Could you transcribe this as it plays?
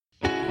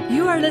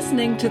are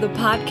listening to the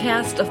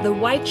podcast of the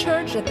White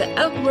Church at the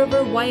Elk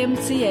River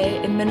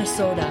YMCA in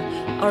Minnesota.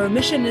 Our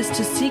mission is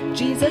to seek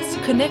Jesus,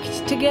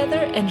 connect together,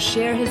 and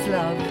share His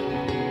love.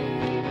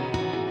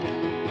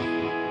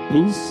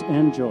 Peace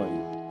and joy.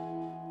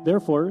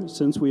 Therefore,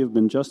 since we have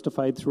been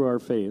justified through our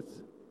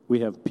faith,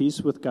 we have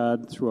peace with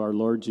God through our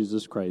Lord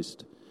Jesus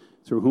Christ,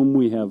 through whom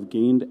we have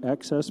gained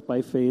access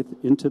by faith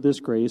into this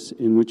grace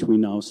in which we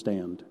now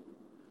stand.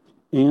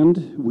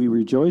 And we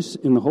rejoice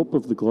in the hope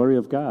of the glory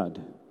of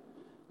God.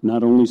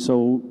 Not only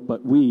so,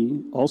 but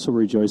we also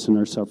rejoice in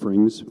our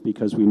sufferings,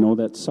 because we know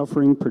that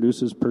suffering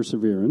produces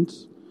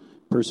perseverance,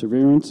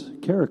 perseverance,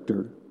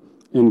 character,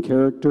 and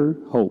character,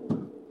 hope.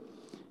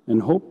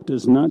 And hope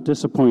does not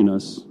disappoint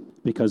us,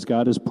 because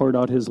God has poured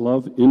out His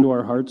love into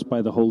our hearts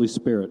by the Holy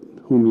Spirit,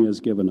 whom He has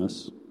given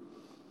us.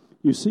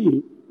 You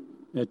see,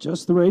 at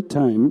just the right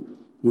time,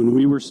 when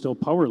we were still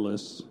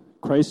powerless,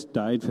 Christ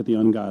died for the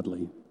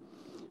ungodly.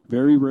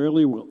 Very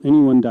rarely will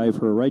anyone die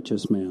for a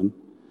righteous man,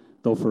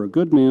 though for a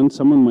good man,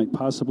 someone might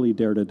possibly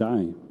dare to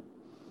die.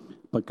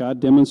 But God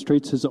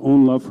demonstrates His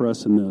own love for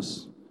us in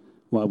this.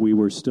 While we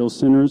were still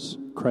sinners,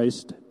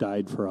 Christ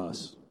died for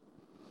us.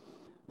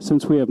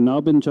 Since we have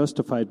now been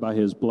justified by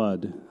His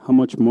blood, how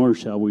much more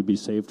shall we be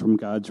saved from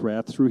God's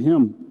wrath through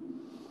Him?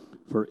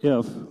 For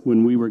if,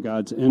 when we were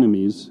God's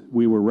enemies,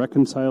 we were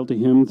reconciled to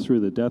Him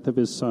through the death of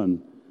His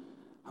Son,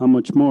 how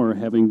much more,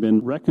 having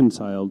been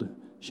reconciled,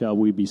 shall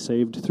we be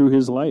saved through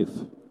His life?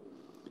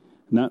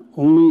 Not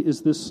only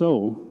is this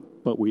so,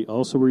 but we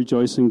also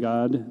rejoice in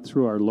God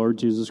through our Lord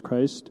Jesus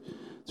Christ,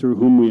 through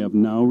whom we have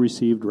now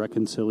received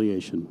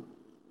reconciliation.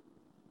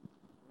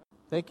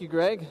 Thank you,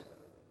 Greg.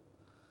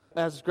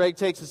 As Greg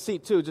takes his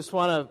seat, too, just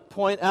want to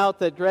point out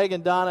that Greg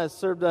and Donna has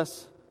served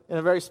us in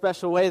a very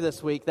special way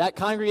this week. That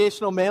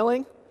congregational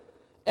mailing,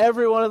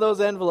 every one of those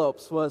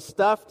envelopes was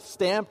stuffed,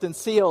 stamped, and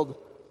sealed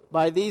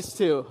by these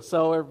two.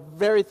 So we're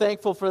very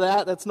thankful for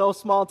that. That's no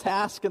small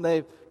task, and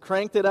they've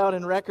cranked it out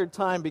in record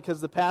time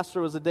because the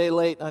pastor was a day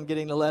late on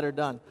getting the letter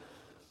done.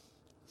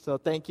 So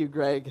thank you,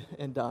 Greg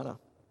and Donna.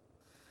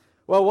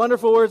 Well,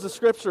 wonderful words of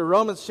Scripture,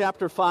 Romans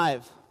chapter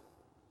 5.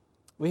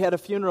 We had a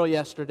funeral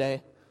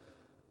yesterday.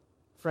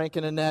 Frank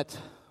and Annette,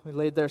 we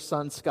laid their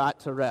son Scott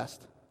to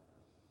rest.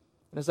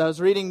 And as I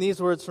was reading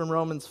these words from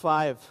Romans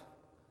 5,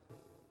 I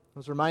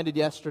was reminded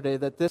yesterday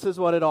that this is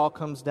what it all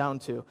comes down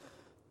to.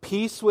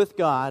 Peace with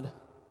God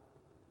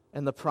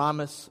and the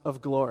promise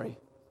of glory.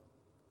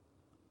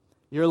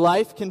 Your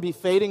life can be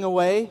fading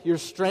away, your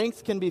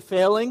strength can be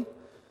failing,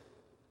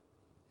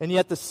 and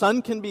yet the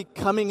sun can be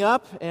coming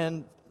up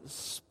and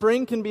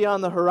spring can be on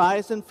the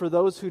horizon for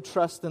those who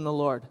trust in the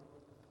Lord.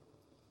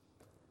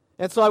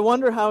 And so I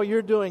wonder how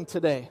you're doing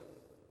today.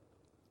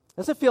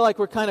 Does it feel like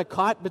we're kind of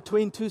caught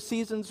between two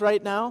seasons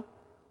right now?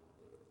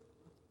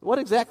 What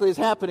exactly is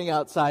happening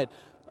outside?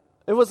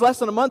 It was less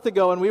than a month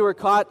ago and we were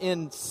caught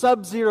in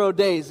sub-zero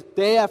days,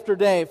 day after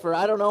day, for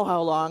I don't know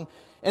how long.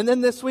 And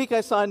then this week I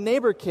saw a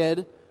neighbor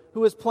kid who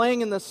was playing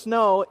in the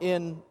snow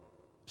in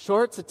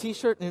shorts, a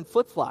t-shirt, and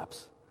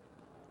flip-flops.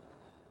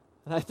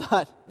 And I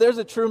thought, there's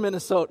a true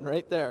Minnesotan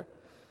right there.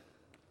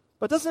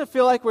 But doesn't it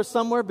feel like we're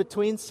somewhere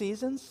between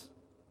seasons?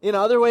 In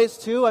other ways,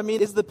 too, I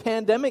mean, is the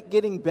pandemic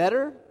getting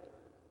better?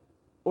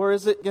 Or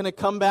is it going to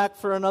come back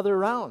for another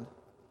round?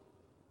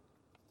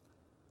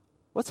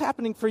 What's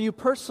happening for you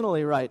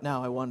personally right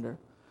now, I wonder?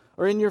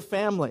 Or in your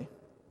family?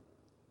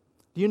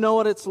 Do you know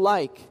what it's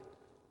like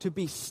to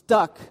be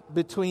stuck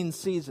between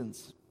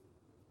seasons?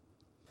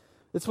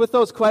 It's with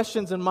those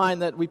questions in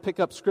mind that we pick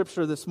up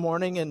Scripture this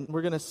morning, and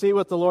we're going to see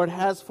what the Lord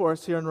has for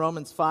us here in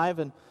Romans 5.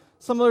 And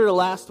similar to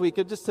last week,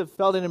 I just have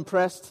felt it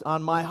impressed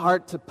on my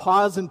heart to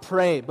pause and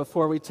pray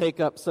before we take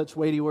up such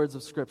weighty words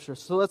of Scripture.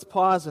 So let's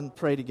pause and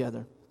pray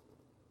together.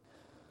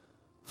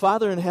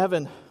 Father in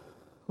heaven,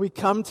 we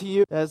come to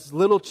you as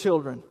little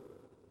children.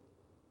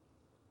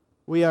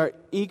 We are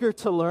eager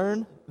to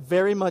learn,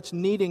 very much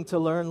needing to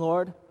learn,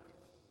 Lord.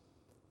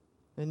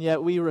 And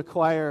yet we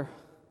require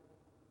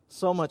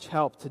so much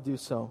help to do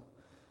so.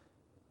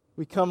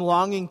 We come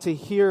longing to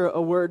hear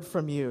a word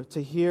from you,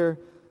 to hear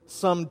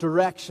some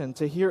direction,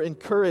 to hear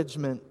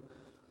encouragement.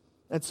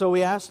 And so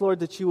we ask, Lord,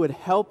 that you would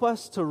help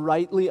us to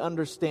rightly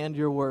understand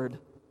your word,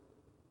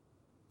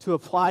 to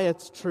apply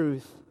its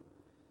truth,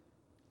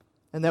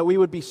 and that we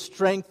would be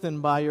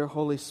strengthened by your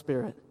Holy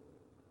Spirit.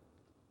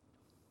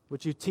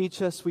 Would you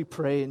teach us, we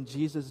pray, in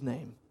Jesus'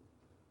 name.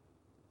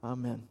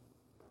 Amen.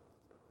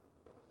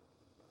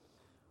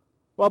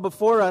 Well,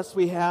 before us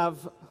we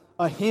have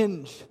a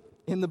hinge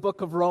in the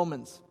book of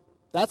Romans.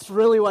 That's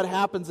really what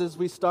happens as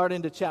we start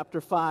into chapter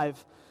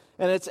 5.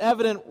 And it's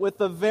evident with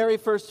the very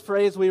first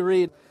phrase we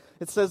read.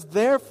 It says,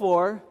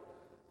 therefore,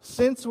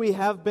 since we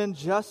have been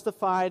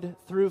justified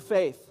through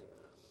faith.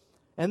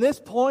 And this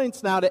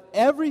points now to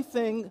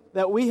everything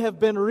that we have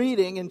been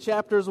reading in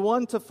chapters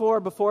 1 to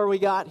 4 before we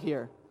got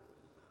here,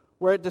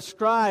 where it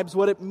describes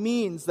what it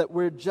means that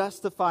we're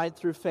justified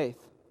through faith.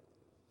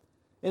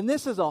 And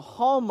this is a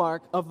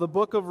hallmark of the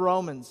book of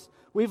Romans.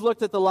 We've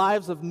looked at the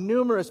lives of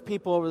numerous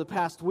people over the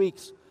past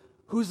weeks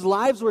whose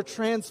lives were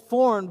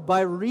transformed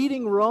by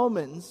reading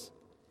Romans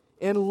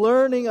in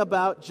learning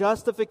about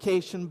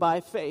justification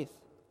by faith.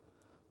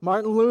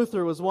 Martin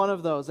Luther was one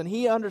of those, and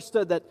he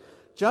understood that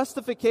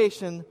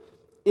justification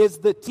is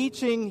the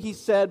teaching, he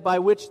said, by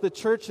which the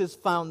church is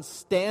found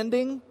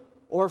standing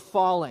or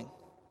falling.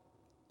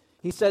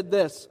 He said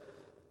this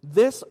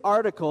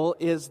article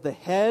is the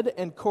head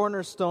and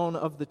cornerstone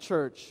of the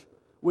church,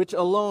 which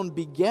alone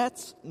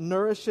begets,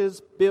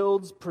 nourishes,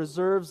 builds,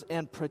 preserves,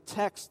 and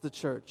protects the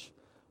church.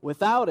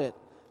 Without it,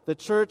 the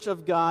church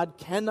of God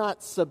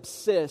cannot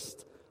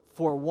subsist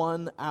for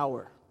 1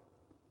 hour.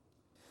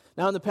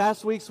 Now, in the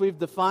past weeks, we've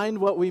defined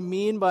what we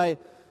mean by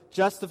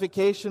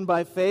justification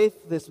by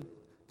faith, this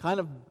kind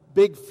of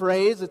big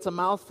phrase. It's a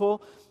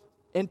mouthful.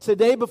 And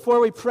today, before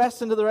we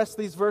press into the rest of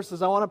these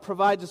verses, I want to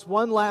provide just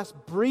one last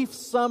brief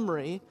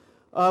summary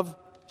of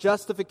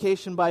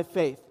justification by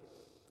faith.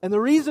 And the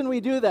reason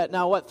we do that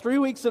now, 3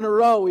 weeks in a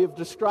row we have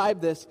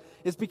described this,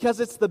 is because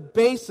it's the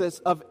basis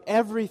of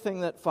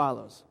everything that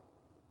follows.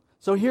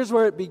 So here's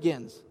where it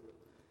begins.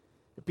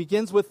 It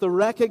begins with the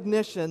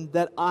recognition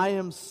that I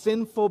am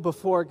sinful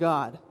before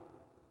God.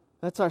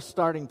 That's our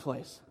starting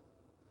place.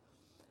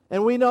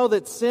 And we know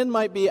that sin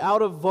might be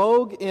out of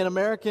vogue in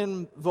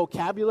American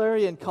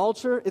vocabulary and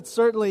culture. It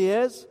certainly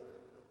is.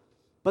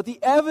 But the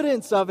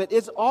evidence of it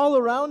is all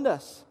around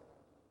us.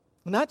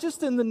 Not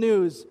just in the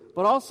news,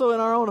 but also in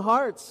our own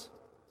hearts.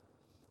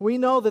 We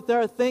know that there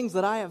are things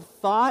that I have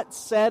thought,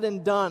 said,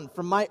 and done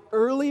from my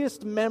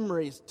earliest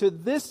memories to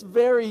this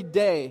very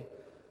day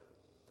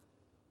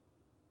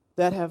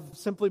that have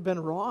simply been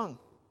wrong.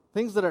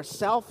 Things that are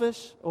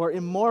selfish or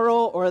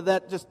immoral or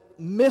that just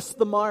miss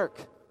the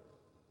mark.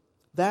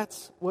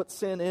 That's what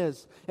sin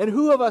is. And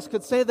who of us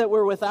could say that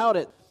we're without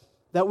it?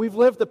 That we've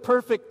lived the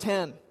perfect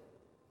 10.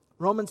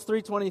 Romans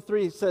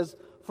 3:23 says,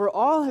 "For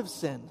all have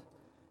sinned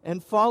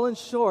and fallen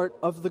short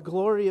of the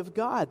glory of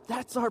God."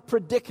 That's our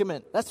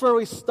predicament. That's where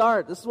we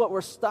start. This is what we're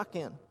stuck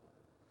in.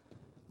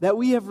 That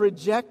we have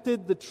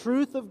rejected the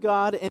truth of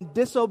God and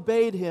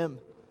disobeyed Him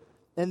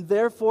and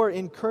therefore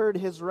incurred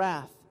His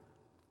wrath.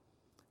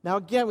 Now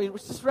again, we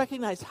just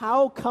recognize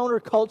how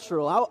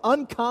countercultural, how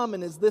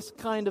uncommon is this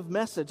kind of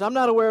message. I'm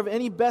not aware of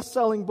any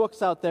best-selling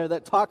books out there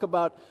that talk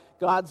about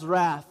God's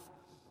wrath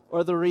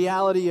or the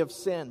reality of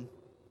sin.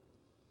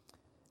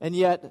 And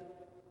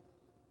yet,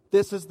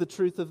 this is the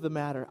truth of the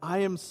matter. I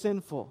am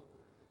sinful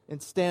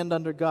and stand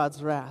under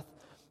God's wrath.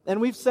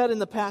 And we've said in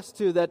the past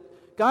too that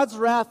God's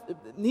wrath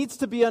needs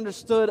to be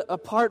understood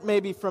apart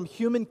maybe from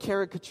human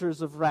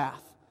caricatures of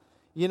wrath.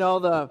 You know,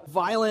 the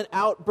violent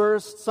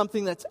outburst,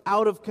 something that's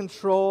out of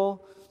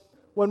control.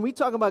 When we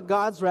talk about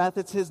God's wrath,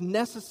 it's His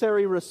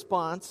necessary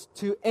response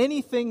to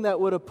anything that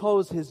would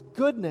oppose His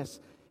goodness,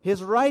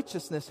 His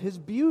righteousness, His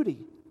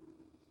beauty.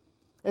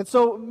 And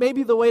so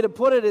maybe the way to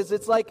put it is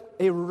it's like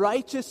a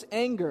righteous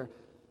anger.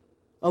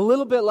 A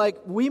little bit like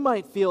we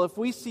might feel if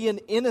we see an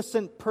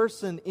innocent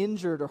person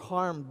injured or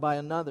harmed by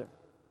another.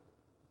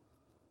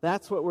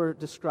 That's what we're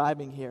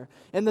describing here.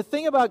 And the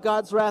thing about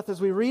God's wrath,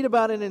 as we read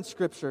about it in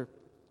Scripture,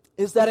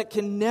 is that it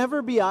can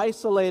never be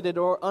isolated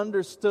or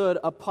understood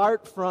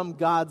apart from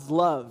God's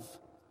love.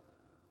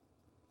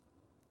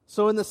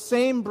 So in the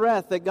same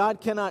breath that God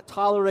cannot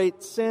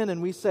tolerate sin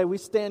and we say we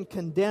stand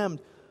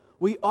condemned,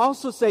 we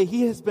also say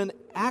He has been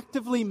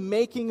actively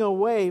making a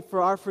way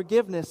for our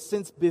forgiveness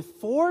since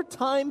before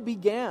time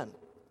began.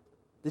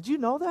 Did you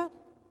know that?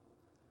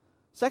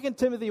 2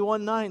 Timothy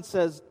 1:9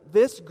 says,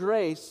 "This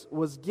grace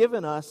was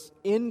given us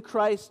in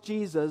Christ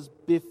Jesus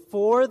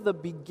before the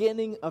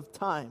beginning of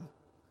time."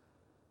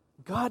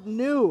 God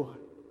knew.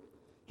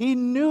 He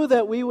knew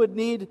that we would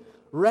need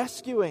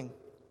rescuing,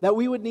 that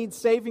we would need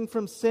saving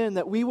from sin,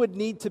 that we would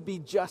need to be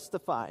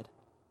justified.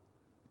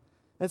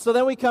 And so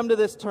then we come to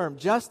this term,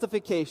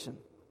 justification.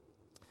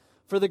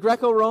 For the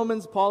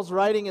Greco-Romans, Paul's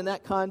writing in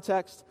that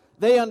context,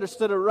 they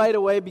understood it right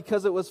away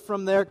because it was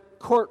from their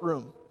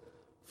courtroom,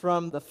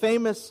 from the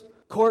famous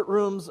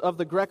courtrooms of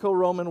the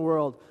Greco-Roman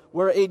world,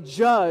 where a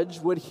judge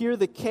would hear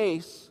the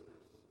case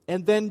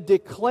and then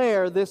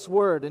declare this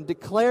word and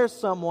declare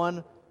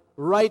someone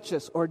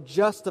righteous or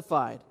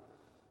justified.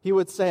 He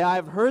would say,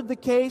 "I've heard the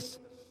case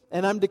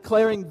and I'm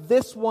declaring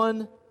this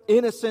one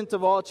innocent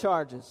of all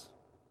charges."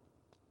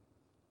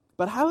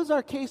 But how is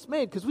our case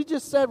made? Because we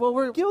just said, well,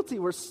 we're guilty.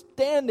 We're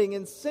standing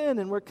in sin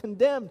and we're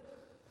condemned.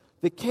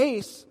 The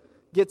case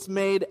gets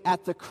made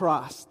at the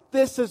cross.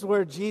 This is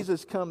where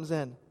Jesus comes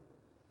in.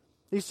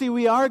 You see,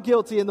 we are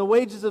guilty and the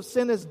wages of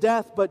sin is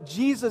death, but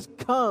Jesus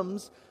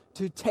comes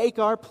to take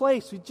our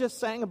place. We just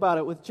sang about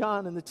it with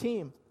John and the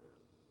team.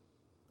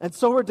 And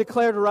so we're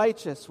declared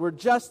righteous. We're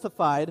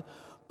justified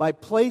by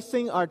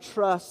placing our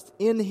trust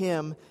in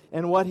Him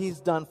and what He's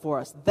done for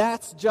us.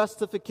 That's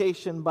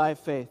justification by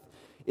faith.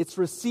 It's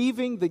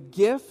receiving the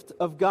gift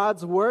of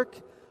God's work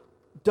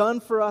done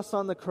for us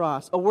on the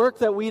cross. A work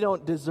that we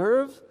don't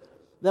deserve,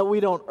 that we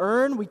don't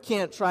earn. We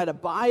can't try to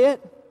buy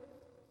it.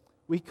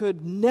 We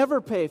could never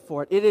pay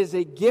for it. It is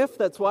a gift.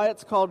 That's why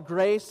it's called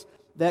grace,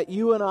 that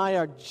you and I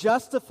are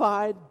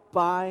justified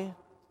by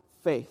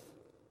faith.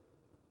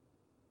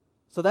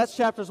 So that's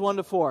chapters 1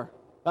 to 4.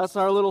 That's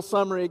our little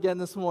summary again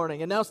this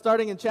morning. And now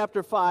starting in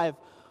chapter 5,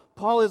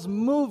 Paul is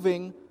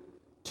moving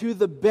to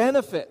the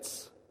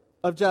benefits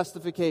of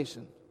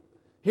justification.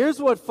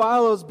 Here's what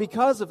follows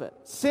because of it.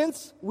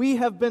 Since we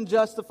have been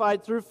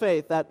justified through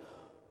faith, that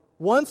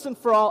once and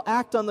for all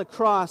act on the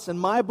cross and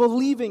my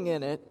believing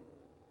in it,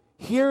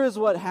 here is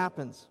what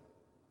happens.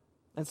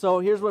 And so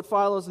here's what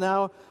follows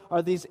now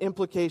are these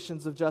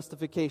implications of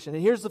justification.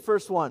 And here's the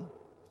first one.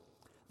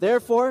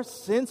 Therefore,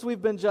 since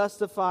we've been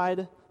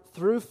justified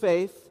through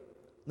faith,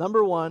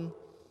 number one,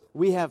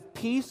 we have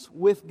peace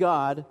with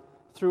God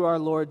through our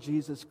Lord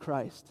Jesus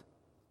Christ.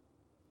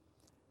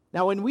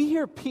 Now, when we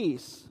hear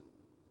peace,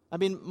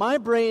 my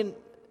brain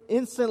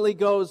instantly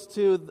goes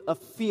to a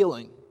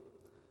feeling.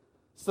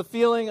 It's the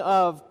feeling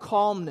of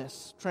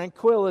calmness,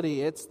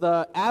 tranquility. It's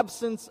the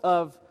absence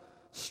of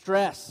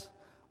stress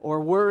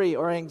or worry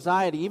or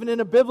anxiety. Even in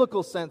a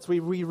biblical sense, we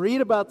read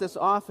about this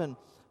often.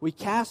 We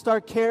cast our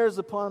cares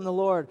upon the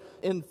Lord.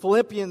 In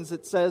Philippians,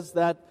 it says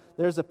that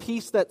there's a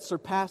peace that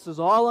surpasses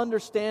all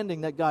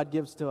understanding that God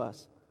gives to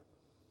us.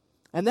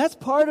 And that's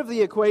part of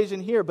the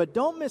equation here, but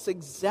don't miss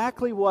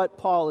exactly what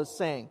Paul is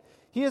saying.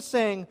 He is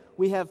saying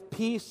we have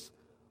peace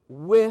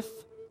with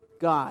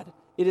God.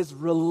 It is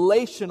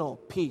relational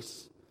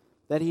peace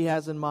that he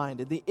has in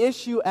mind. And the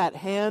issue at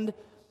hand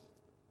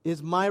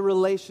is my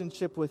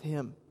relationship with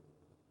him.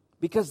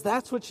 Because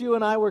that's what you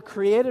and I were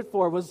created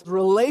for, was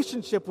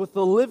relationship with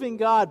the living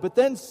God. But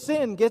then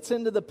sin gets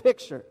into the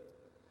picture.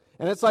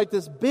 And it's like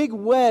this big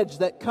wedge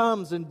that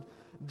comes and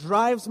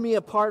drives me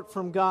apart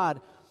from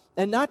God.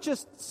 And not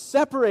just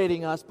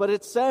separating us, but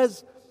it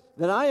says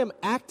that I am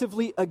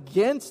actively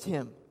against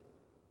him.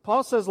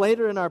 Paul says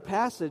later in our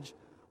passage,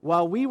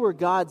 while we were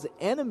God's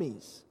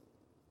enemies.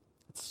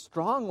 It's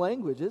strong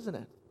language, isn't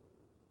it?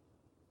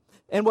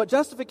 And what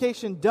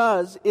justification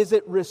does is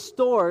it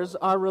restores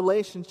our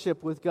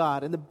relationship with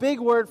God. And the big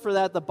word for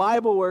that, the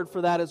Bible word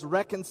for that, is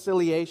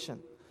reconciliation.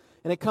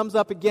 And it comes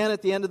up again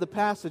at the end of the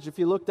passage. If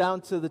you look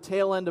down to the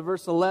tail end of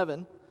verse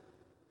 11,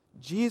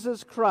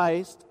 Jesus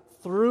Christ,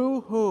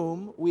 through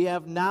whom we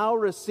have now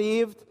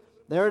received,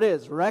 there it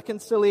is,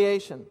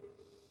 reconciliation.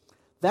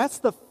 That's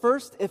the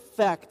first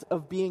effect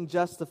of being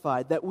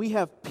justified, that we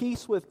have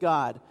peace with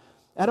God.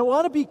 And I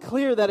want to be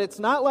clear that it's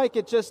not like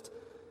it just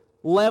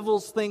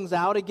levels things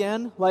out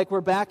again, like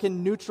we're back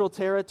in neutral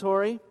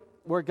territory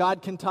where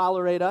God can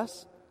tolerate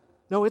us.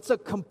 No, it's a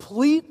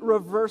complete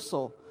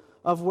reversal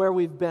of where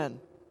we've been.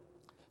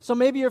 So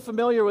maybe you're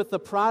familiar with the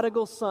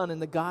prodigal son in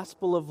the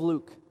Gospel of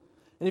Luke.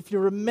 And if you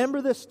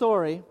remember this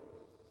story,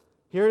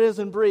 here it is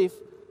in brief.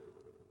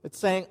 It's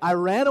saying, I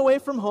ran away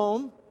from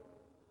home,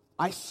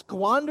 I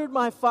squandered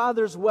my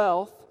father's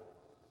wealth,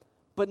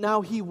 but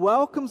now he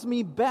welcomes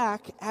me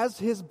back as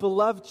his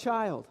beloved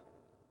child.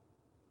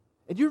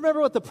 And you remember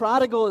what the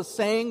prodigal is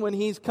saying when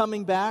he's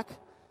coming back?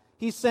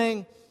 He's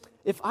saying,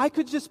 if I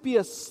could just be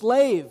a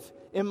slave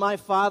in my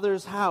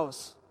father's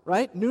house,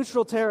 right?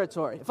 Neutral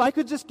territory. If I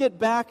could just get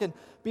back and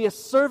be a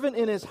servant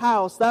in his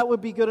house, that would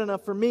be good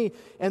enough for me.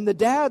 And the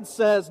dad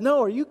says,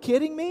 no, are you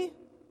kidding me?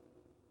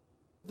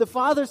 The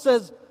father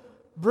says,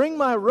 bring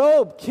my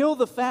robe, kill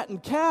the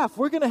fattened calf.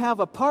 We're going to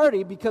have a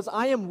party because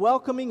I am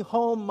welcoming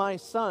home my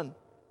son.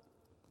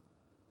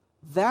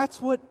 That's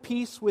what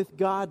peace with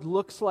God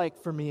looks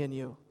like for me and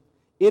you.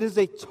 It is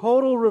a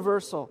total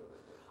reversal.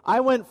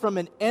 I went from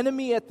an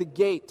enemy at the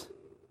gate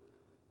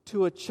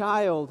to a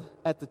child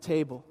at the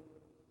table.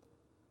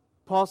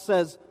 Paul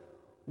says,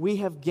 we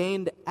have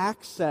gained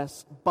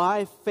access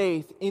by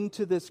faith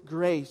into this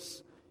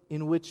grace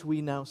in which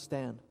we now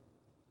stand.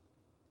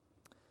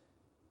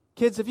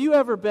 Kids, have you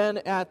ever been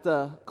at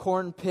the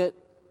corn pit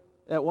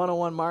at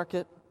 101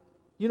 Market?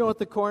 You know what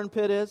the corn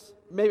pit is?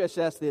 Maybe I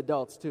should ask the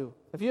adults too.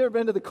 Have you ever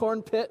been to the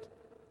corn pit?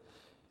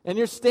 And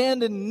you're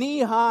standing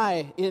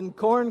knee-high in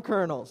corn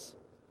kernels.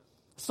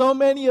 So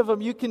many of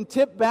them, you can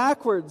tip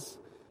backwards,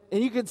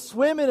 and you can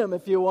swim in them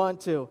if you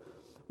want to.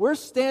 We're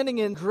standing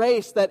in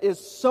grace that is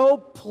so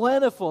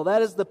plentiful.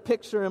 That is the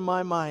picture in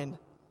my mind.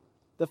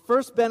 The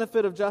first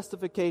benefit of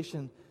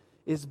justification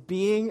is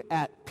being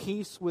at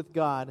peace with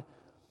God.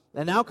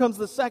 And now comes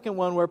the second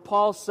one where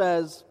Paul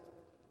says,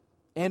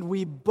 and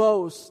we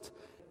boast.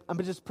 I'm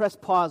going to just press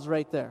pause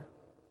right there.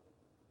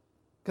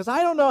 Because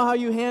I don't know how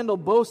you handle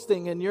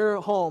boasting in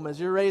your home as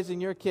you're raising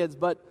your kids,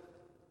 but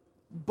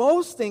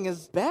boasting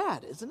is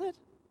bad, isn't it?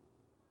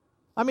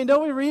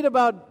 Don't we read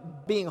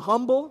about being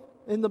humble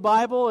in the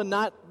Bible and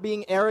not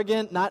being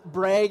arrogant, not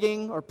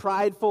bragging or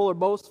prideful or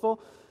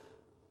boastful?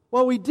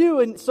 Well, we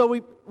do, and so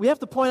we have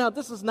to point out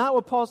this is not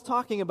what Paul's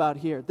talking about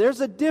here.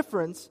 There's a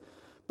difference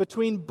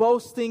between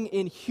boasting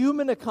in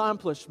human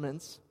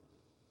accomplishments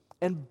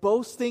and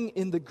boasting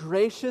in the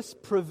gracious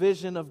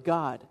provision of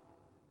God.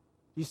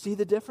 You see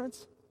the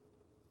difference?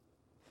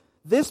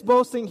 This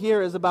boasting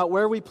here is about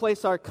where we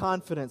place our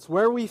confidence,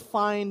 where we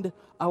find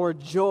our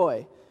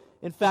joy.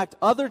 In fact,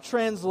 other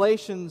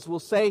translations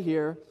will say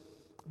here,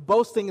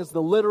 boasting is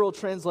the literal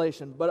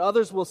translation, but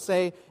others will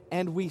say,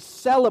 and we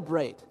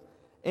celebrate,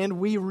 and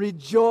we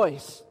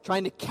rejoice,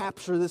 trying to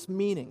capture this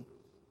meaning.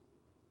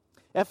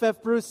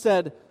 F.F. Bruce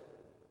said,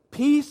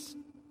 peace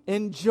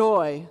and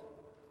joy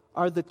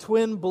are the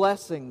twin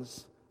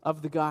blessings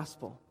of the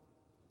gospel.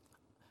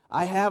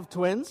 I have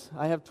twins.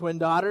 I have twin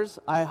daughters.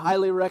 I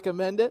highly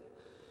recommend it.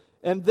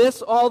 And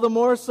this all the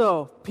more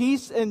so.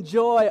 Peace and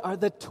joy are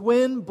the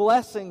twin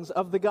blessings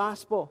of the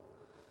gospel.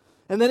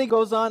 And then he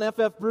goes on,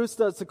 F.F. Bruce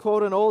does, to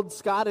quote an old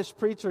Scottish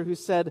preacher who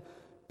said,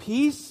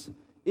 "Peace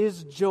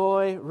is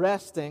joy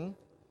resting.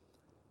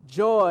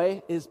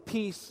 Joy is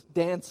peace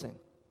dancing."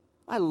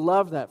 I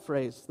love that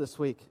phrase this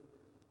week.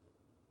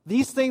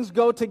 These things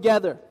go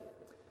together.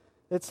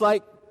 It's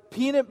like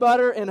peanut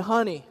butter and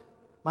honey.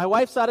 My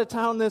wife's out of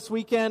town this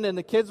weekend, and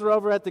the kids were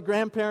over at the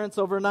grandparents'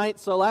 overnight,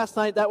 so last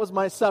night that was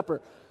my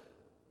supper.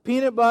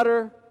 Peanut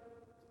butter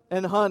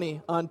and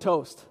honey on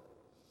toast.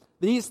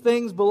 These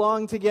things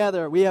belong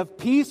together. We have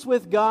peace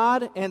with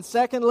God, and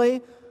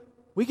secondly,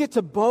 we get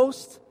to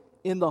boast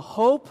in the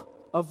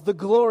hope of the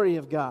glory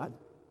of God.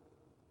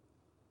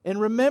 And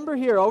remember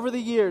here, over the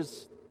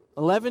years,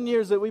 11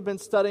 years that we've been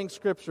studying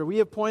Scripture, we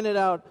have pointed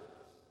out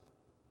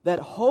that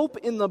hope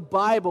in the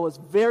Bible is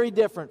very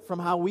different from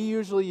how we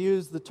usually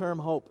use the term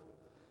hope.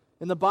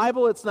 In the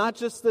Bible, it's not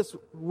just this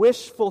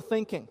wishful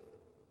thinking.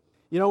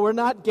 You know, we're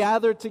not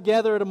gathered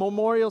together at a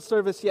memorial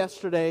service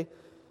yesterday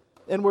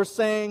and we're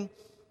saying,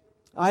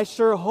 I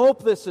sure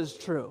hope this is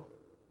true,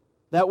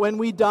 that when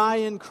we die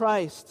in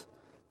Christ,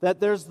 that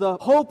there's the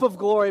hope of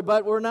glory,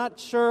 but we're not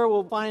sure,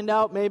 we'll find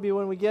out maybe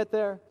when we get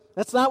there.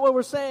 That's not what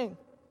we're saying.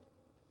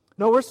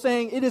 No, we're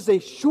saying it is a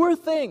sure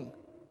thing.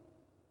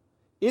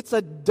 It's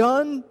a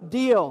done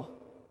deal.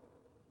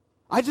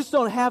 I just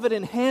don't have it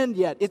in hand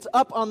yet. It's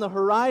up on the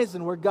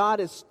horizon where God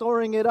is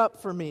storing it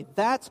up for me.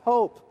 That's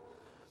hope.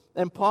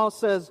 And Paul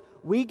says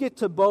we get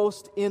to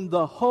boast in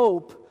the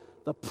hope,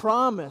 the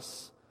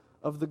promise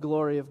of the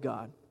glory of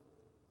God.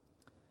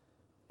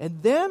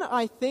 And then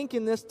I think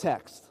in this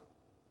text,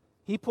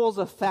 he pulls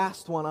a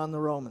fast one on the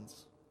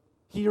Romans.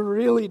 He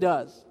really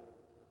does.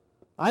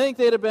 I think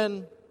they'd have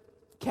been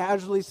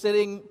casually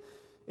sitting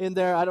in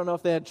there. I don't know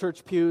if they had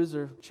church pews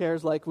or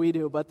chairs like we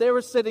do, but they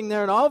were sitting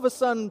there, and all of a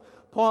sudden,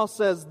 Paul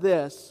says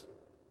this,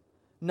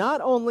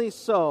 "Not only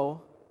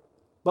so,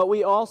 but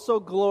we also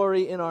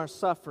glory in our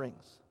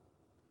sufferings."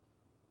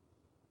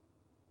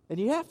 And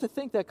you have to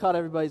think that caught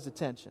everybody's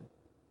attention.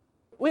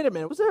 Wait a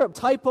minute, was there a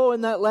typo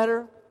in that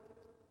letter?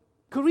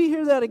 Could we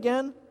hear that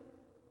again?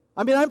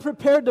 I mean, I'm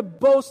prepared to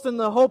boast in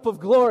the hope of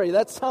glory.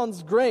 That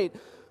sounds great.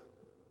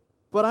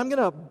 But I'm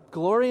going to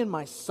glory in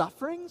my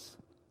sufferings?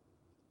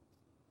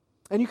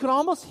 And you can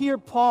almost hear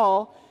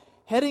Paul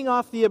heading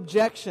off the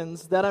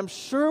objections that I'm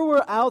sure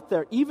were out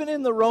there, even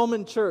in the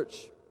Roman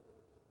church.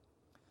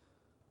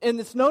 And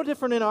it's no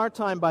different in our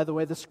time, by the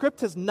way. The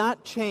script has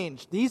not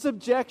changed. These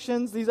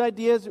objections, these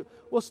ideas,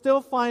 we'll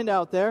still find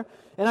out there.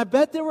 And I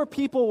bet there were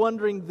people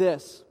wondering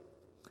this.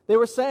 They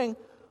were saying,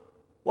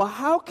 well,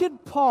 how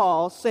could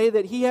Paul say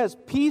that he has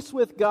peace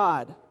with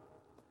God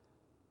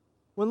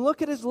when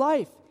look at his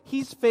life?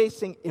 He's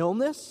facing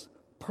illness,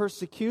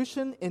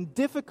 persecution, and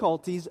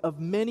difficulties of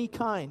many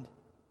kind.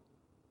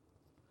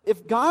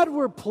 If God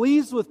were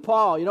pleased with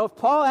Paul, if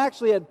Paul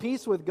actually had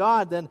peace with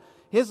God, then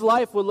his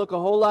life would look a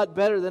whole lot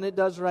better than it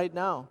does right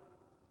now.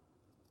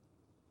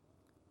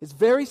 It's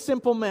very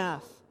simple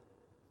math.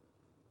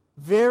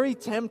 Very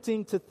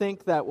tempting to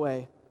think that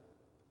way.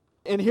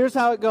 And here's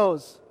how it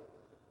goes.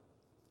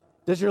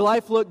 Does your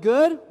life look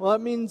good? Well,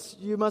 that means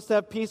you must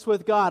have peace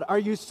with God. Are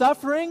you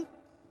suffering?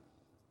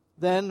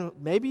 Then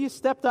maybe you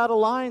stepped out of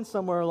line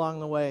somewhere along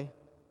the way.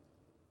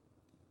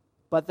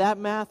 But that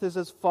math is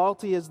as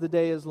faulty as the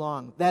day is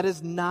long. That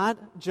is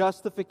not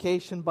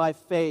justification by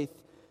faith.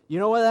 You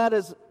know what that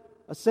is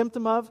a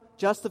symptom of?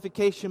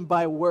 Justification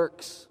by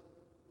works.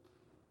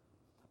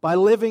 By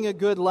living a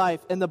good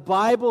life. And the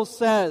Bible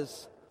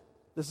says,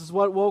 this is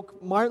what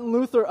woke Martin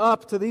Luther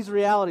up to these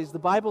realities. The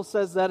Bible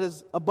says that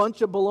is a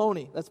bunch of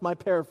baloney. That's my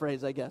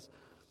paraphrase, I guess.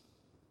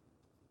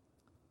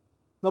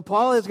 Now,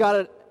 Paul has got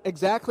it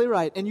exactly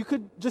right. And you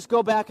could just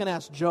go back and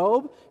ask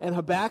Job and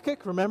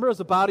Habakkuk. Remember, it was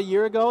about a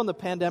year ago when the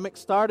pandemic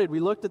started. We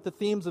looked at the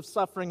themes of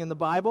suffering in the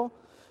Bible.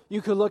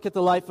 You could look at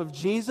the life of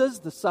Jesus,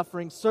 the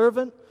suffering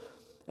servant.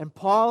 And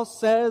Paul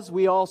says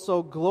we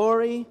also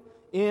glory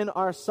in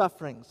our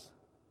sufferings.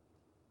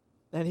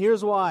 And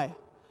here's why.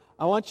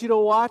 I want you to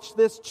watch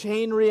this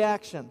chain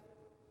reaction.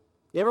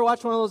 You ever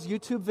watch one of those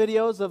YouTube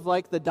videos of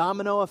like the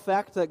domino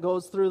effect that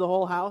goes through the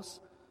whole house?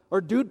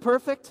 Or Dude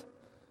Perfect?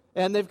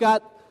 And they've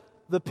got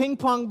the ping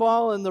pong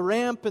ball and the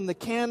ramp and the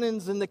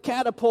cannons and the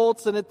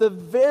catapults, and at the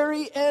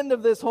very end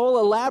of this whole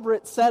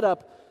elaborate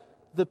setup,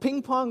 the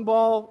ping pong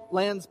ball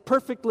lands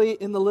perfectly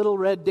in the little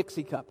red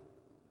Dixie cup.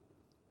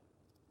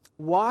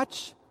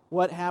 Watch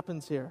what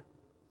happens here.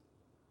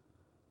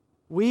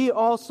 We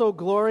also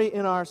glory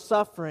in our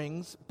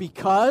sufferings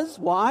because,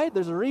 why?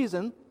 There's a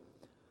reason.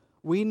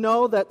 We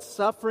know that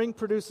suffering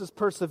produces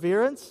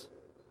perseverance,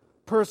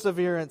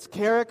 perseverance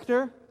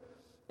character,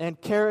 and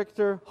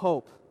character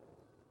hope.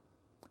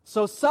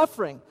 So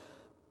suffering,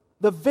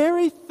 the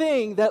very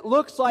thing that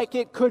looks like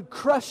it could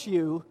crush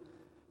you,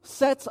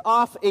 sets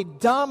off a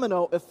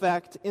domino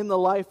effect in the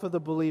life of the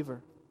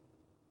believer.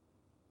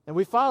 And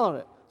we followed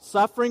it.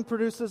 Suffering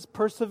produces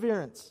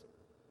perseverance,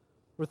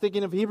 We're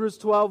thinking of Hebrews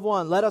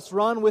 12:1. Let us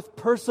run with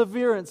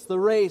perseverance the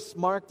race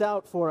marked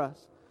out for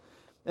us.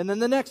 And then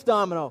the next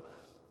domino.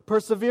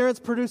 Perseverance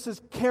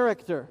produces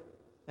character.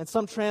 And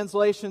some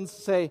translations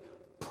say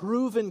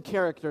proven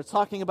character,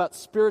 talking about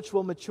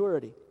spiritual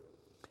maturity.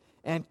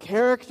 And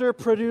character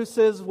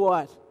produces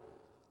what?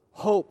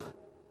 Hope.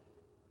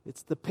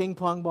 It's the ping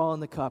pong ball in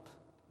the cup.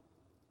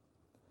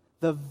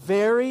 The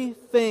very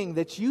thing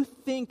that you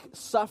think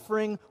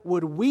suffering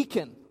would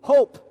weaken,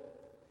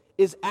 hope,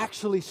 is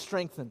actually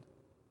strengthened.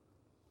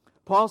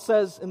 Paul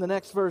says in the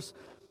next verse,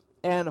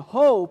 and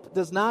hope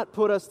does not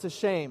put us to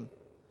shame,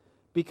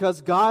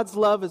 because God's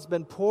love has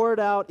been poured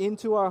out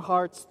into our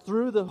hearts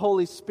through the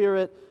Holy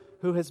Spirit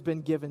who has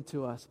been given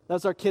to us.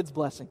 That's our kids'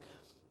 blessing.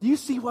 Do you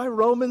see why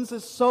Romans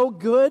is so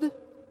good?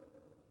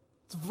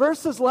 It's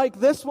verses like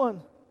this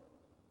one.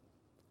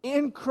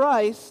 In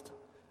Christ,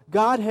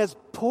 God has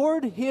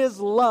poured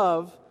His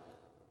love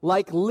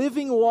like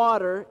living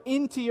water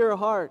into your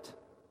heart.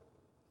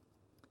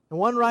 And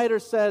one writer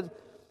said,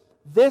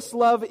 this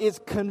love is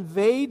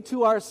conveyed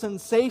to our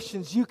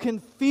sensations. You can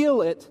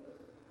feel it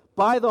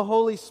by the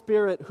Holy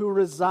Spirit who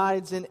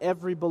resides in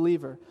every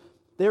believer.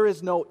 There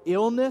is no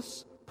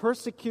illness,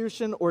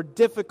 persecution, or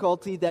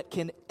difficulty that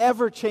can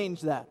ever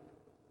change that.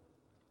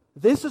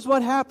 This is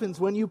what happens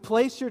when you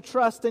place your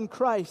trust in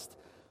Christ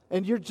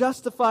and you're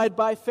justified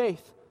by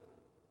faith.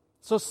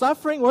 So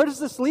suffering, where does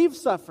this leave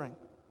suffering?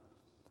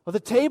 Well, the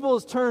table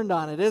is turned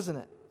on it, isn't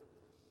it?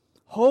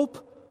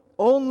 Hope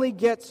only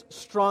gets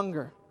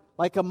stronger,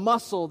 like a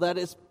muscle that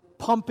is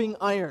pumping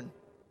iron.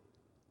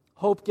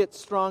 Hope gets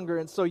stronger.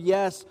 And so,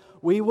 yes,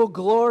 we will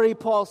glory,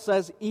 Paul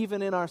says,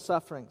 even in our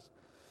sufferings.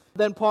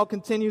 Then Paul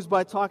continues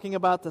by talking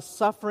about the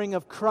suffering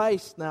of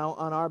Christ now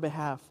on our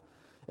behalf.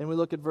 And we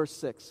look at verse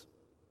 6.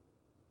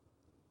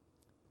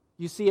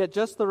 You see, at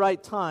just the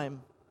right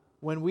time,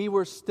 when we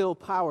were still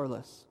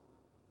powerless,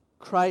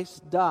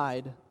 Christ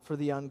died for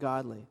the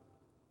ungodly.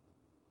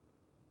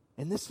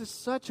 And this is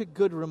such a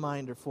good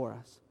reminder for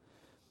us.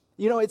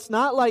 You know, it's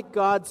not like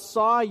God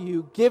saw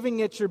you giving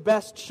it your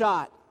best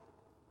shot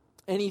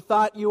and He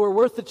thought you were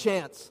worth a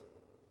chance.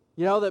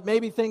 You know, that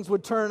maybe things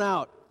would turn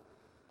out.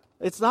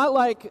 It's not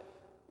like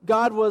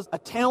God was a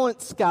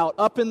talent scout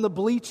up in the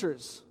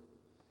bleachers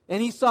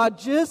and He saw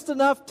just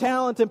enough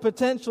talent and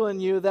potential in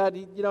you that,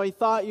 He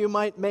thought you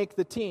might make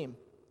the team.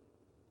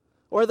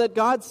 Or that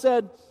God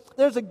said,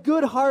 there's a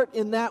good heart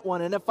in that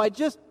one, and if I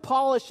just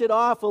polish it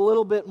off a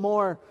little bit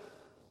more,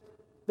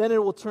 then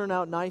it will turn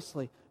out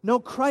nicely. No,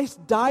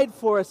 Christ died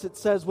for us, it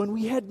says, when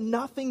we had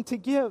nothing to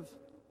give.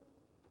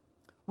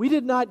 We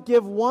did not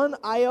give one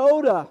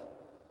iota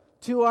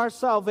to our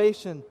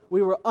salvation.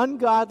 We were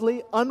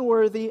ungodly,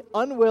 unworthy,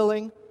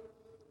 unwilling,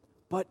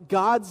 but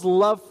God's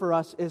love for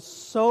us is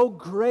so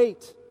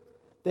great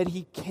that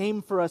He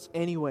came for us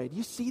anyway. Do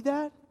you see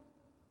that?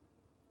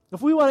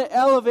 If we want to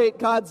elevate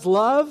God's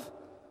love,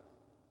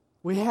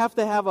 we have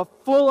to have a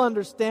full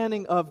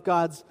understanding of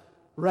God's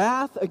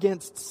wrath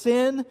against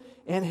sin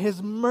and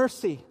His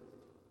mercy.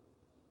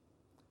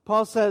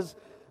 Paul says,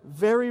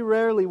 very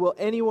rarely will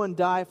anyone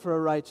die for a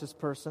righteous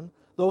person,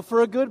 though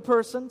for a good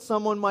person,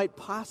 someone might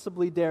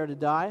possibly dare to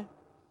die.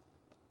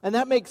 And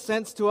that makes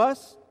sense to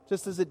us,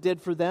 just as it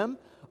did for them.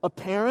 A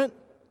parent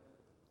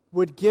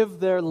would give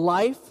their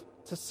life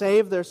to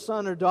save their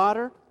son or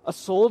daughter. A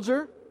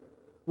soldier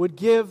would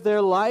give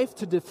their life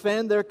to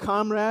defend their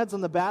comrades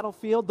on the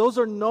battlefield. Those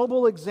are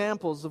noble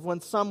examples of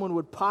when someone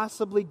would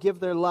possibly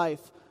give their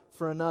life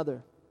for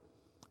another.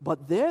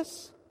 But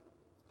this,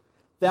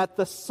 that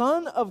the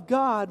Son of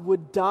God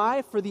would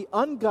die for the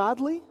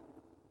ungodly,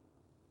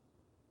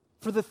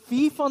 for the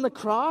thief on the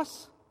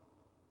cross,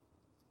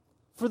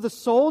 for the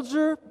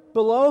soldier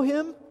below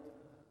him,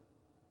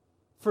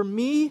 for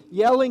me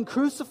yelling,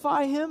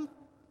 "Crucify him."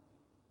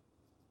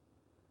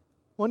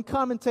 One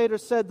commentator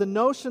said the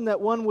notion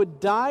that one would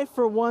die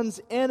for one's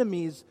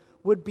enemies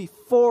would be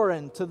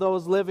foreign to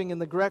those living in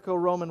the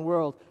Greco-Roman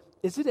world.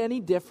 Is it any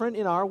different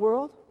in our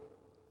world?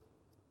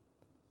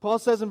 Paul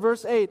says in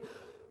verse 8,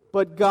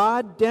 but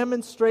God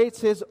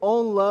demonstrates His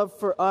own love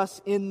for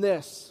us in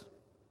this.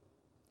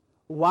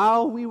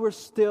 While we were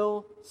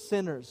still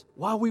sinners,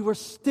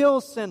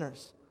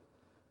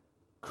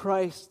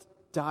 Christ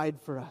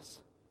died for us.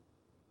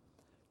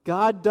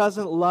 God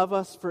doesn't love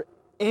us for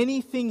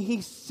anything He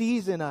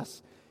sees in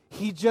us.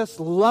 He just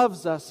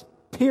loves us,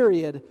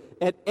 period,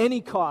 at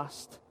any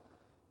cost,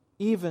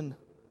 even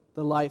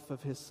the life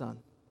of His Son.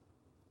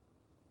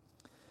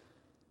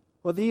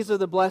 Well, these are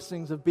the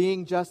blessings of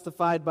being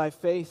justified by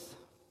faith,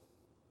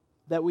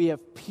 that we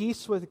have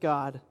peace with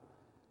God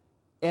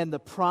and the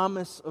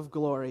promise of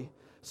glory,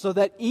 so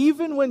that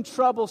even when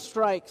trouble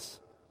strikes,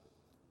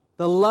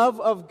 the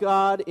love of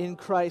God in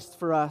Christ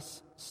for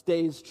us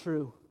stays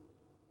true.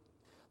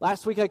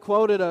 Last week I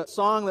quoted a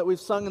song that we've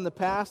sung in the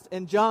past,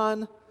 and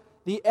John,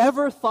 the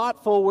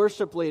ever-thoughtful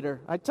worship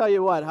leader, I tell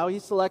you what, how he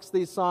selects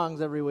these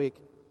songs every week.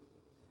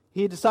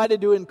 He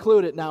decided to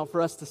include it now for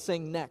us to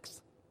sing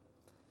next.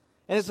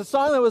 And it's a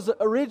song that was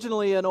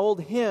originally an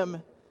old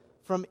hymn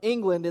from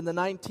England in the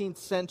 19th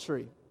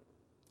century.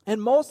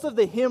 And most of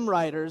the hymn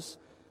writers,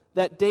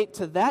 that date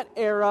to that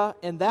era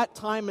and that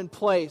time and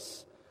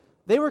place,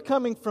 they were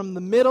coming from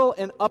the middle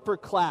and upper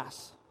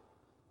class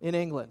in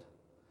England.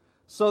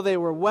 So they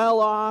were well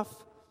off.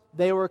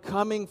 They were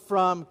coming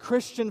from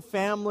Christian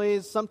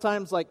families,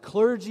 sometimes like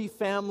clergy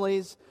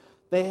families.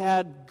 They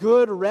had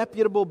good,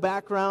 reputable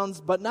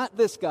backgrounds, but not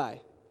this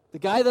guy. The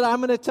guy that I'm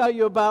going to tell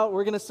you about,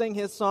 we're going to sing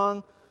his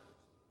song.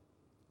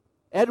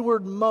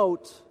 Edward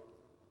Mote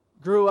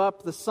grew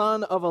up the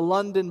son of a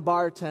London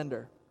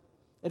bartender.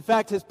 In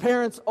fact, his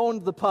parents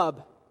owned the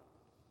pub.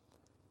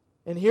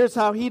 And here's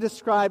how he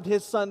described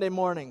his Sunday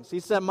mornings. He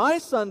said, "My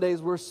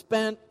Sundays were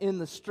spent in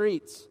the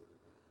streets.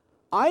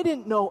 I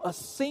didn't know a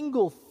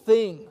single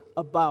thing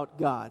about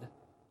God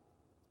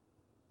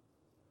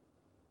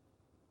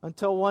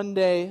until one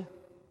day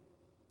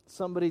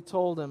somebody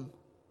told him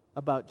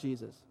about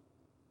Jesus.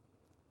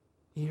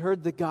 He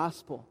heard the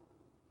gospel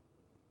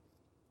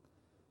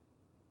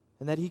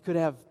and that he could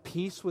have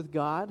peace with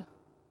God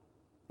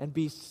and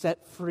be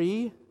set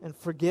free and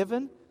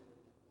forgiven.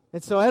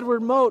 And so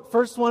Edward Mote,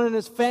 first one in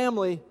his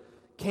family,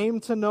 came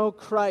to know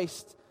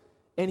Christ.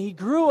 And he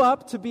grew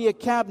up to be a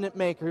cabinet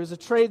maker. He was a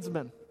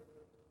tradesman.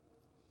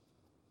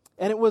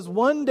 And it was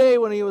one day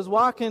when he was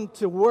walking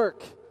to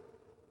work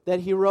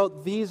that he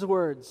wrote these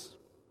words.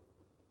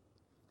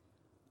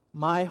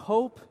 "My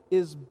hope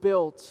is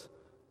built."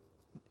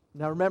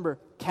 Now remember,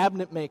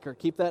 cabinet maker,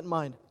 keep that in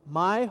mind.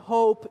 "My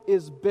hope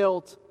is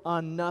built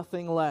on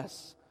nothing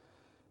less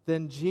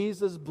than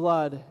Jesus'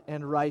 blood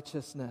and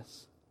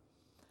righteousness.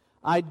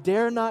 I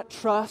dare not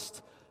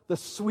trust the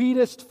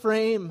sweetest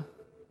frame,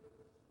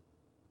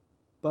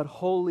 but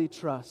wholly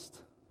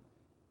trust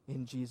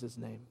in Jesus'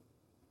 name."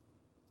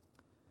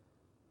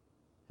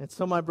 And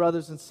so, my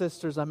brothers and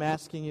sisters, I'm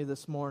asking you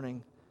this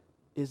morning,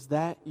 is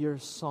that your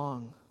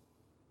song?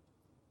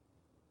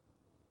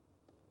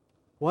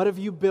 What have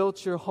you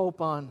built your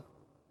hope on?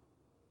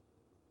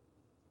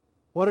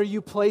 What are you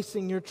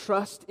placing your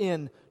trust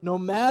in, no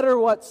matter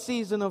what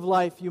season of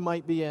life you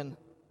might be in?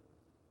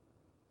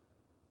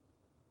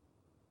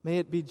 May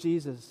it be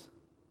Jesus.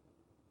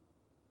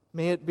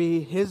 May it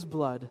be His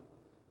blood,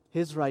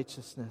 His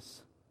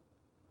righteousness,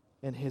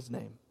 and His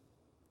name.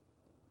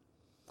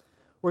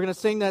 We're going to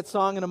sing that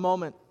song in a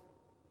moment.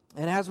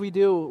 And as we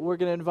do, we're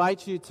going to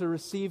invite you to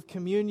receive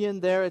communion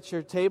there at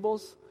your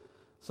tables.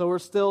 So we're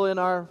still in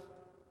our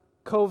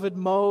COVID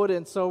mode,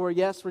 and so we're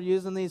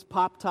using these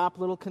pop-top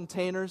little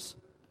containers.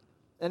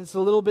 And it's a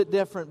little bit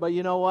different, but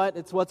you know what?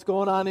 It's what's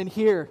going on in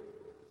here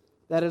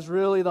that is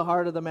really the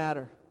heart of the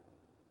matter.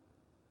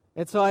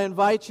 And so I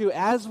invite you,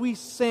 as we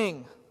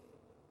sing,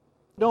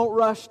 don't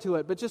rush to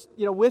it, but just,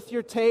 with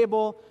your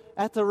table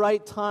at the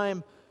right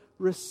time,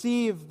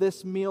 receive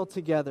this meal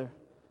together.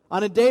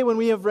 On a day when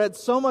we have read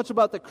so much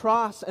about the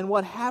cross and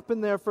what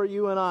happened there for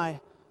you and I,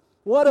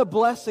 what a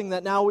blessing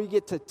that now we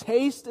get to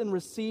taste and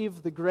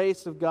receive the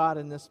grace of God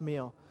in this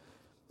meal.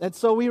 And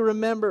so we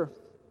remember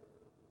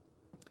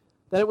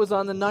that it was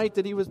on the night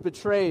that He was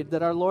betrayed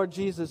that our Lord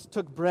Jesus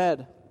took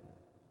bread.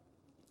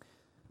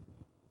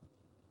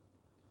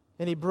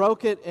 And He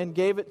broke it and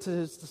gave it to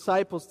His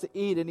disciples to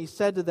eat. And He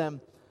said to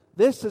them,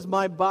 "This is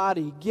my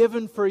body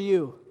given for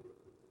you.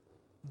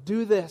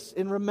 Do this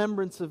in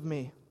remembrance of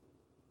me."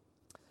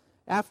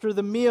 After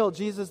the meal,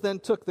 Jesus then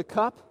took the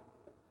cup.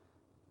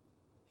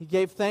 He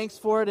gave thanks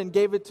for it and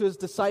gave it to His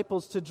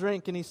disciples to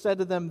drink. And He said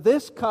to them,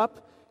 "This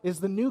cup is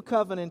the new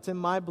covenant in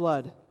my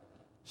blood,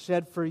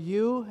 shed for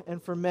you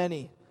and for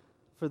many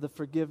for the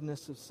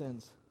forgiveness of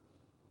sins."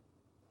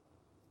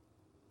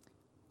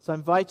 So I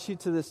invite you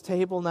to this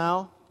table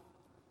now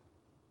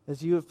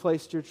as you have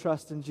placed your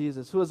trust in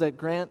Jesus. Who is that,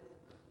 Grant?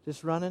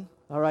 Just running?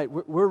 All right,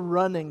 we're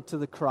running to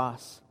the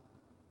cross.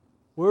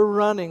 We're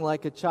running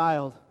like a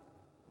child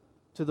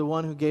to the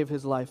one who gave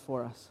His life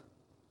for us.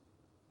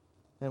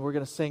 And we're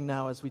going to sing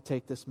now as we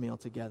take this meal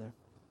together.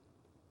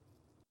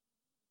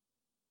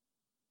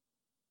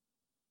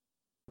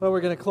 Well,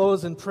 we're going to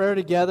close in prayer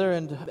together,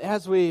 and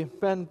as we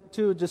spend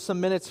just some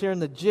minutes here in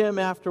the gym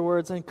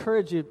afterwards, I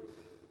encourage you to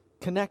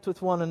connect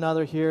with one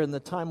another here in the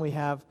time we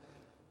have.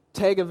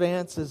 Tega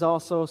Vance is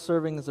also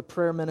serving as a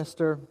prayer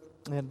minister,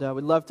 and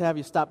we'd love to have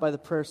you stop by the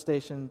prayer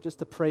station just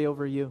to pray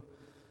over you.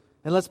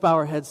 And let's bow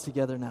our heads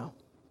together now.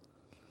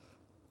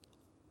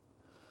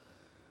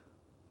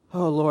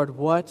 Oh, Lord,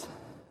 what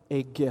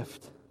a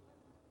gift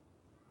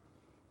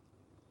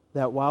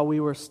that while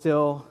we were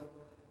still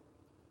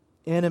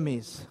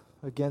enemies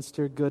against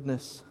your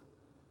goodness,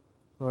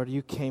 Lord,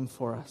 you came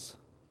for us.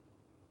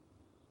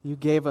 You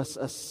gave us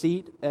a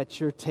seat at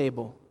your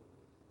table,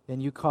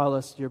 and you call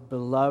us your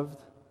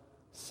beloved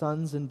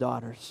sons and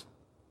daughters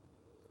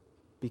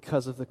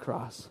because of the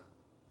cross.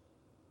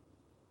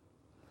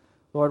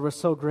 Lord, we're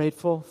so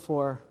grateful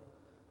for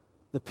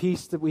the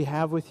peace that we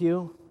have with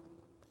you.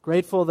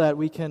 Grateful that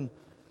we can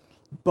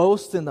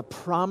boast in the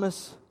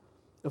promise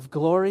of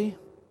glory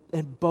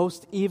and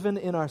boast even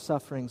in our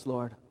sufferings,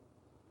 Lord.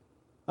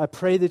 I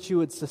pray that you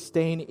would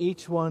sustain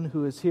each one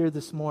who is here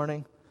this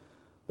morning,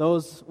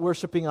 those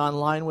worshiping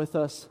online with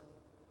us.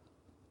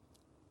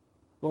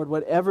 Lord,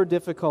 whatever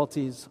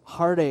difficulties,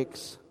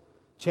 heartaches,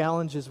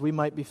 challenges we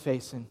might be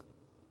facing.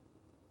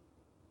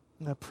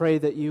 And I pray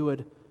that you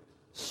would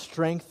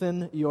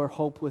strengthen your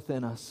hope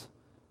within us,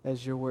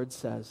 as your word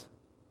says.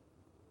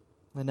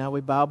 And now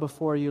we bow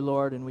before you,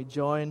 Lord, and we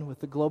join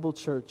with the global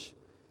church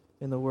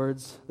in the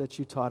words that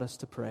you taught us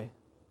to pray.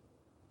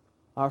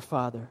 Our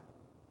Father,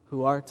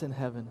 who art in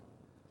heaven,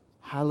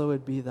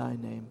 hallowed be thy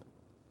name.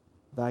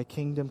 Thy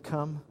kingdom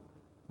come,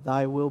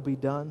 thy will be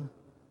done,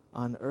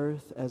 on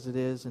earth as it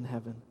is in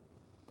heaven.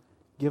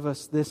 Give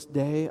us this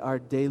day our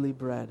daily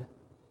bread,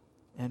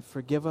 and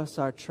forgive us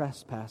our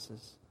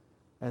trespasses,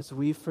 as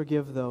we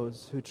forgive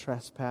those who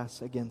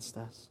trespass against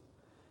us.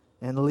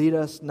 And lead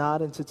us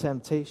not into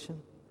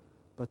temptation,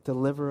 but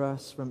deliver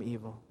us from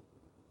evil.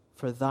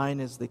 For thine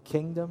is the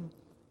kingdom,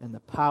 and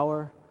the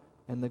power,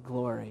 and the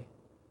glory,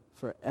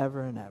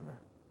 forever and ever.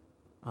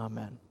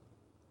 Amen.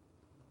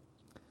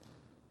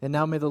 And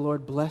now may the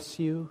Lord bless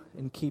you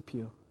and keep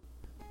you.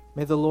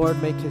 May the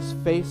Lord make his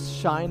face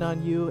shine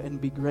on you and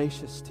be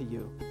gracious to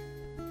you.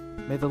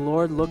 May the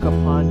Lord look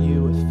upon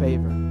you with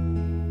favor,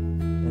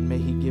 and may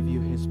he give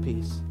you his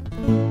peace.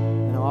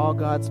 And all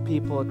God's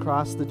people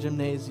across the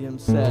gymnasium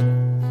said,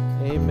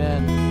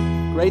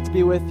 amen. Great to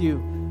be with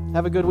you.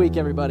 Have a good week,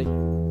 everybody.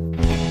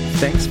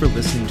 Thanks for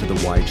listening to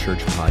the Y Church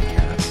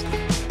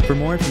podcast. For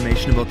more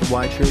information about the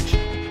Y Church,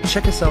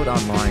 check us out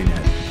online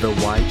at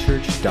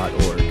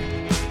theychurch.org.